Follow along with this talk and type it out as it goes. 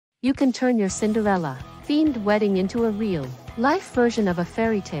You can turn your Cinderella-themed wedding into a real-life version of a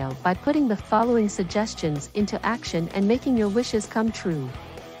fairy tale by putting the following suggestions into action and making your wishes come true.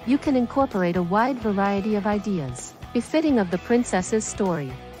 You can incorporate a wide variety of ideas, befitting of the princess's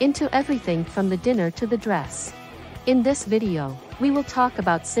story, into everything from the dinner to the dress. In this video, we will talk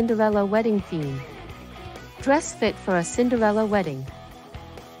about Cinderella wedding theme. Dress fit for a Cinderella wedding.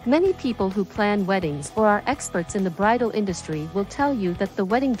 Many people who plan weddings or are experts in the bridal industry will tell you that the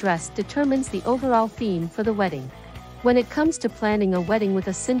wedding dress determines the overall theme for the wedding. When it comes to planning a wedding with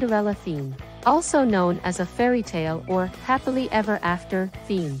a Cinderella theme, also known as a fairy tale or happily ever after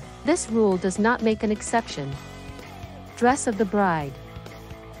theme, this rule does not make an exception. Dress of the bride.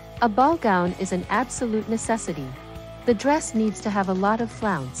 A ball gown is an absolute necessity. The dress needs to have a lot of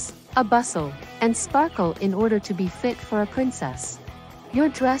flounce, a bustle, and sparkle in order to be fit for a princess. Your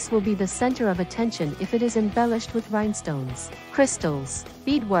dress will be the center of attention if it is embellished with rhinestones, crystals,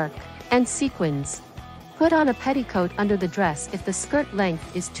 beadwork, and sequins. Put on a petticoat under the dress if the skirt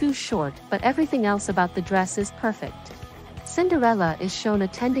length is too short, but everything else about the dress is perfect. Cinderella is shown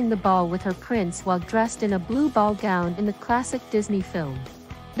attending the ball with her prince while dressed in a blue ball gown in the classic Disney film.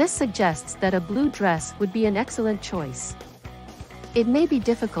 This suggests that a blue dress would be an excellent choice. It may be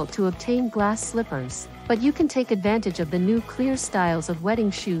difficult to obtain glass slippers, but you can take advantage of the new clear styles of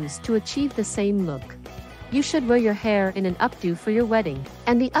wedding shoes to achieve the same look. You should wear your hair in an updo for your wedding,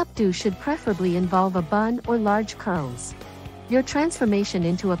 and the updo should preferably involve a bun or large curls. Your transformation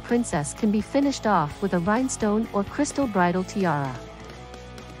into a princess can be finished off with a rhinestone or crystal bridal tiara.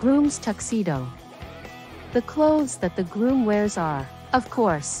 Groom's tuxedo. The clothes that the groom wears are, of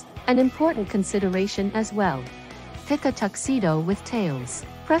course, an important consideration as well. Pick a tuxedo with tails,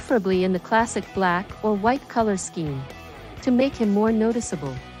 preferably in the classic black or white color scheme. To make him more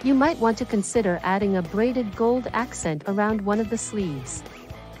noticeable, you might want to consider adding a braided gold accent around one of the sleeves.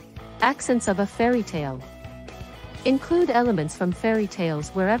 Accents of a fairy tale. Include elements from fairy tales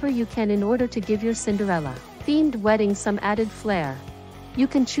wherever you can in order to give your Cinderella-themed wedding some added flair. You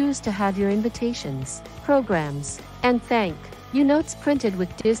can choose to have your invitations, programs, and thank you notes printed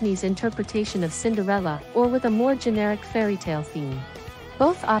with Disney's interpretation of Cinderella or with a more generic fairy tale theme.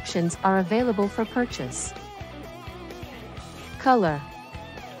 Both options are available for purchase. Color.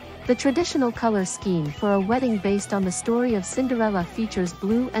 The traditional color scheme for a wedding based on the story of Cinderella features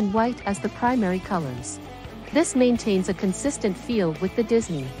blue and white as the primary colors. This maintains a consistent feel with the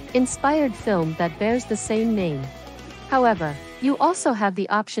Disney-inspired film that bears the same name. However, you also have the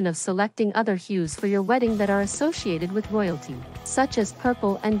option of selecting other hues for your wedding that are associated with royalty, such as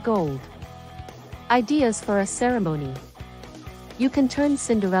purple and gold. Ideas for a ceremony. You can turn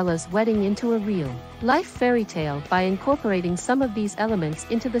Cinderella's wedding into a real-life fairy tale by incorporating some of these elements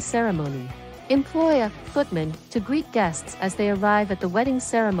into the ceremony. Employ a footman to greet guests as they arrive at the wedding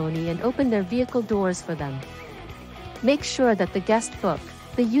ceremony and open their vehicle doors for them. Make sure that the guest book,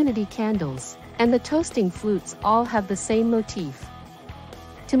 the unity candles, and the toasting flutes all have the same motif.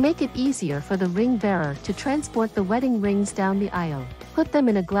 To make it easier for the ring bearer to transport the wedding rings down the aisle, put them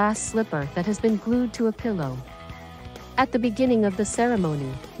in a glass slipper that has been glued to a pillow. At the beginning of the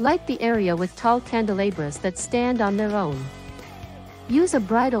ceremony, light the area with tall candelabras that stand on their own. Use a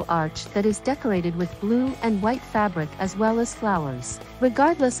bridal arch that is decorated with blue and white fabric as well as flowers,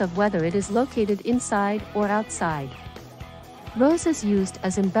 regardless of whether it is located inside or outside. Roses used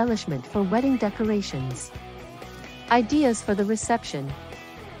as embellishment for wedding decorations. Ideas for the reception.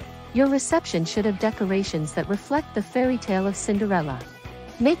 Your reception should have decorations that reflect the fairy tale of Cinderella.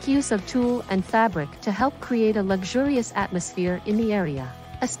 Make use of tulle and fabric to help create a luxurious atmosphere in the area,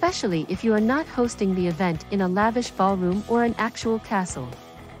 especially if you are not hosting the event in a lavish ballroom or an actual castle.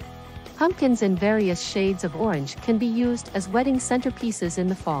 Pumpkins in various shades of orange can be used as wedding centerpieces in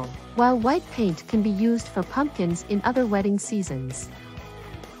the fall, while white paint can be used for pumpkins in other wedding seasons.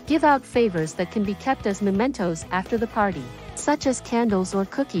 Give out favors that can be kept as mementos after the party, such as candles or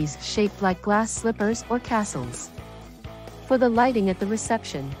cookies shaped like glass slippers or castles. For the lighting at the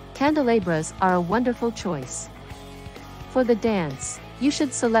reception, candelabras are a wonderful choice. For the dance, you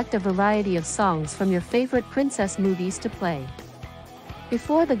should select a variety of songs from your favorite princess movies to play.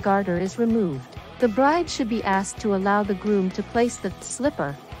 Before the garter is removed, the bride should be asked to allow the groom to place the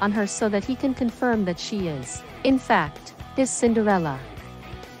slipper on her so that he can confirm that she is, in fact, his Cinderella.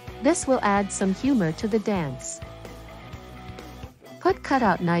 This will add some humor to the dance. Put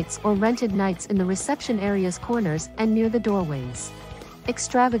cutout knights or rented knights in the reception area's corners and near the doorways.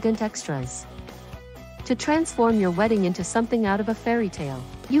 Extravagant extras. To transform your wedding into something out of a fairy tale,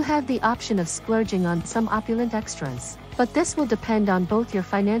 you have the option of splurging on some opulent extras, but this will depend on both your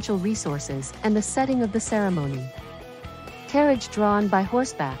financial resources and the setting of the ceremony. Carriage drawn by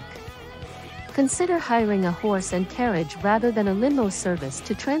horseback. Consider hiring a horse and carriage rather than a limo service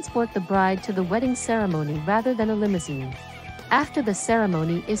to transport the bride to the wedding ceremony rather than a limousine. After the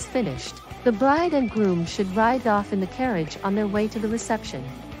ceremony is finished, the bride and groom should ride off in the carriage on their way to the reception.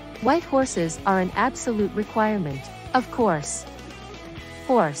 White horses are an absolute requirement, of course.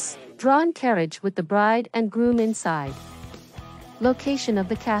 Horse-drawn carriage with the bride and groom inside. Location of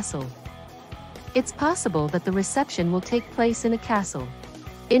the castle. It's possible that the reception will take place in a castle.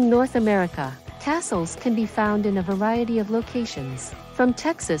 In North America, castles can be found in a variety of locations, from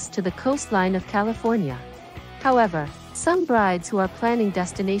Texas to the coastline of California. However, some brides who are planning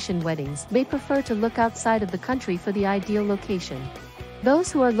destination weddings may prefer to look outside of the country for the ideal location.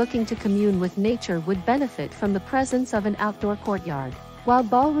 Those who are looking to commune with nature would benefit from the presence of an outdoor courtyard, while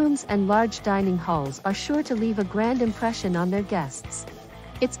ballrooms and large dining halls are sure to leave a grand impression on their guests.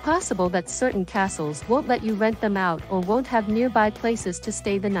 It's possible that certain castles won't let you rent them out or won't have nearby places to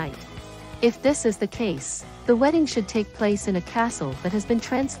stay the night. If this is the case, the wedding should take place in a castle that has been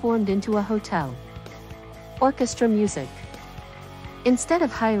transformed into a hotel. Orchestra music. Instead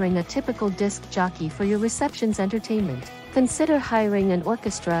of hiring a typical disc jockey for your reception's entertainment, consider hiring an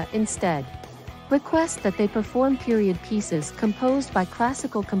orchestra instead. Request that they perform period pieces composed by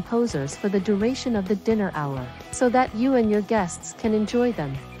classical composers for the duration of the dinner hour, so that you and your guests can enjoy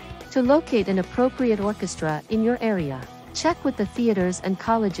them. To locate an appropriate orchestra in your area, check with the theaters and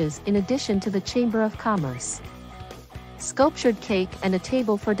colleges in addition to the Chamber of Commerce. Sculptured cake and a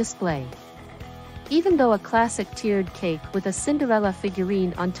table for display. Even though a classic tiered cake with a Cinderella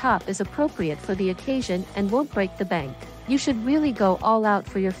figurine on top is appropriate for the occasion and won't break the bank, you should really go all out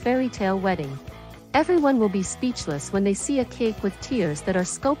for your fairy tale wedding. Everyone will be speechless when they see a cake with tiers that are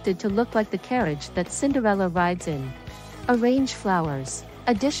sculpted to look like the carriage that Cinderella rides in. Arrange flowers,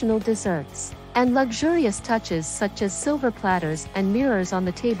 additional desserts, and luxurious touches such as silver platters and mirrors on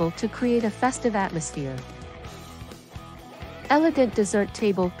the table to create a festive atmosphere. Elegant dessert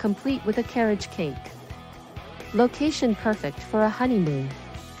table complete with a carriage cake. Location perfect for a honeymoon.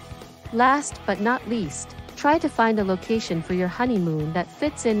 Last but not least, try to find a location for your honeymoon that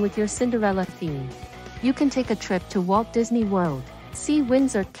fits in with your Cinderella theme. You can take a trip to Walt Disney World, see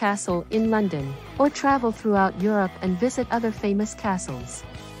Windsor Castle in London, or travel throughout Europe and visit other famous castles.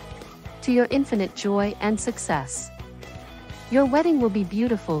 To your infinite joy and success. Your wedding will be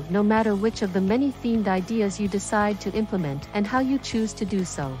beautiful no matter which of the many themed ideas you decide to implement and how you choose to do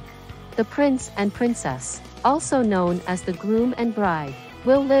so. The prince and princess, also known as the groom and bride,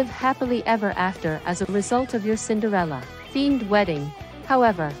 will live happily ever after as a result of your Cinderella-themed wedding.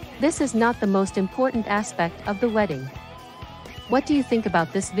 However, this is not the most important aspect of the wedding. What do you think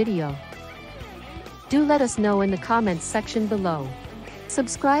about this video? Do let us know in the comments section below.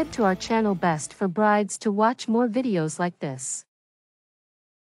 Subscribe to our channel Best for Brides to watch more videos like this.